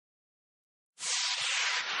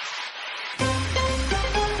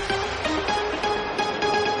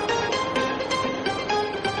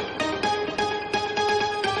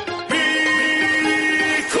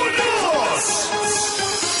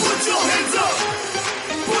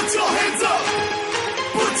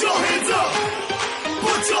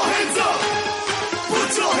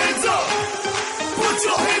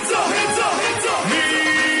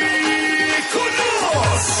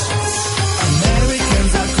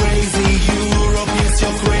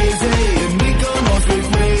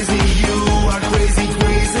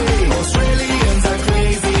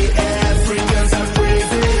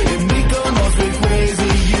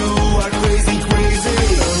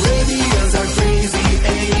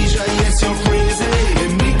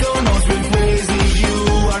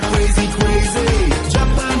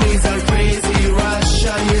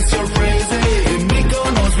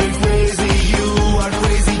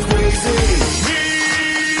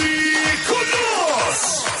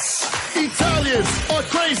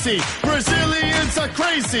crazy. Brazilians are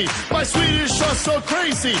crazy. My Swedish are so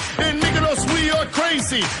crazy. In Mykonos we are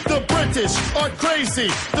crazy. The British are crazy.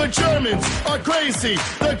 The Germans are crazy.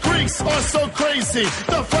 The Greeks are so crazy.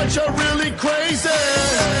 The French are really crazy.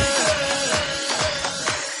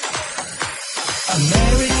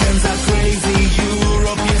 Americans are crazy.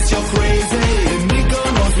 Europeans, you're crazy. In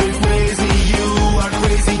Mykonos we're crazy. You are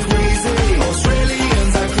crazy, crazy.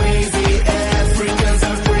 Australians are crazy. Africans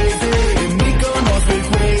are crazy. In Mykonos we're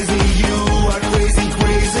crazy. You are crazy,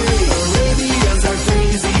 crazy. Arabians are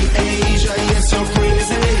crazy. Asia, yes, you're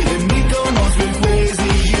crazy. In Mykonos we're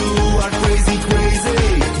crazy. You are crazy, crazy.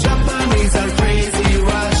 Japanese are crazy.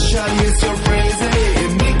 Russia, yes, you're crazy.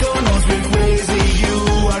 In Mykonos we're crazy. You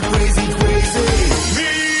are crazy, crazy.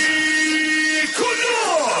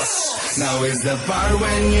 Now is the part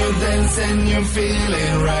when you dance and you're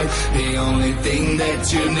feeling right. The only thing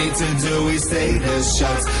that you need to do is take the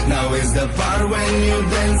shots. Now is the part when you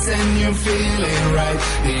dance and you're feeling right.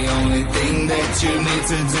 The only thing that you need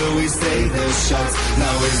to do is take the shots.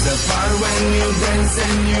 Now is the part when you dance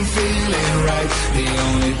and you're feeling right. The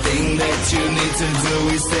only thing that you need to do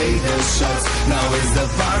is take the shots. Now is the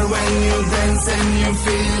part when you dance and you're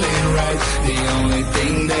feeling right. The only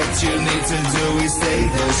thing that you need to do is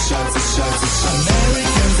take the shots.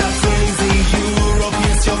 Americans are crazy,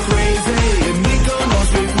 Europeans, you're crazy. In Mykonos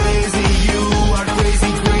we're crazy, you are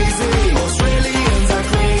crazy, crazy. Australians are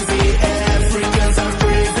crazy, Africans are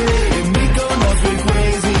crazy. In Mykonos we're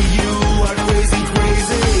crazy, you are crazy,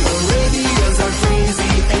 crazy. Arabians are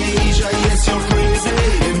crazy, Asia, yes, you're crazy.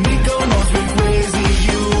 In Mykonos we're crazy,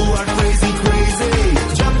 you are crazy, crazy.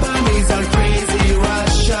 Japanese are crazy,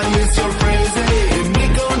 Russia, yes, you're crazy. In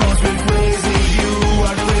Mykonos we're crazy, you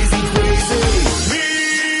are crazy, crazy.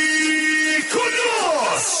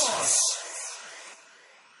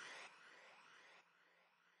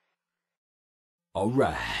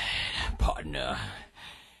 Alright, partner.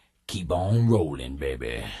 Keep on rolling,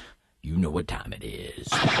 baby. You know what time it is.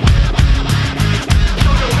 Throw your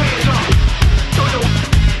hands up. Throw your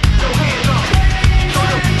hands up. Throw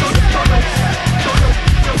your hands up.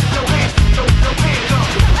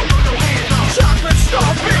 Chocolate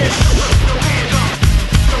starfish. Throw your hands up.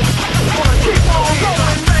 Wanna keep on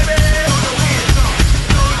rolling, baby. Throw your hands up.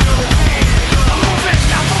 Move it,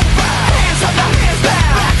 now move out. Hands up, now hands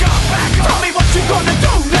down. Back up, back up. Tell me what you gonna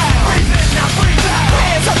do now. Breathe in, now breathe out.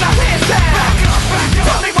 Hands up, now hands down. Back up, back up.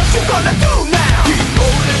 Tell me what you gonna do now. Keep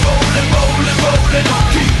rolling, rolling, rolling, rolling.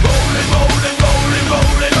 Keep rolling, rolling, rolling,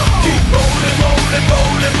 rolling. Keep rolling, rolling,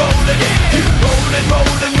 rolling, rolling. Keep rolling,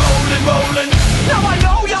 rolling, rolling, rolling. Now I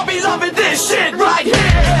know y'all be loving this shit right here.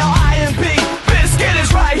 Limp Bizkit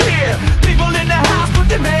is right here. People in the house put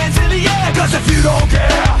their hands in the air. Cause if you don't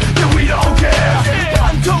care, then we don't care.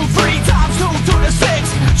 1, 2, 3 times 2 to the 6.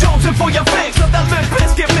 Jonesing for your fix of that Limp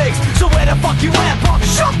Bizkit mix. So where the fuck you at, punk?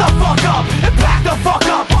 Shut the fuck up and back the fuck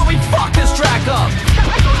up while we fuck this track up.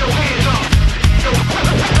 Throw your hands up. Throw your hands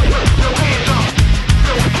up. Throw your hands up.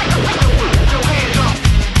 Throw your hands up.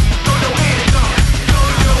 Throw your hands up.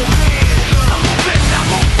 Now move it, now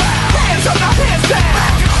move out. Hands up, now hands down.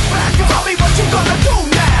 Back up, back up. Tell me what you gonna do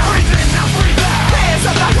now. Breathe in, now breathe out. Hands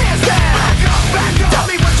up, now hands down. Back up, back up. Tell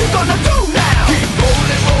me what you gonna do now. Keep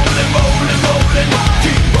rolling, rolling, rolling, rolling.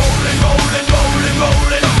 Keep rolling, rolling, rolling,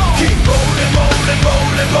 rolling. Keep rolling, rolling,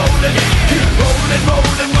 rolling, rolling. Keep rolling,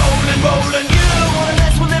 rolling, rolling, rolling. You don't wanna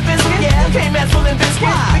mess with Limp Bizkit? Yeah, you can't mess with Limp Bizkit.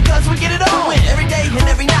 Why? Because we get it on every day and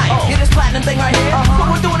every night. Hear this platinum thing right here? But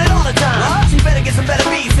we're doing it all the time. So you better get some better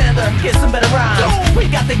beats and get some better rhymes. We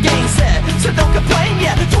got the game set, so don't complain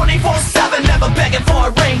yet. 24/7, never begging for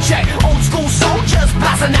a rain check. Old school soldiers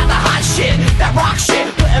blasting out the hot shit, that rock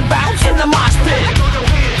shit, putting bounce in the mosh pit.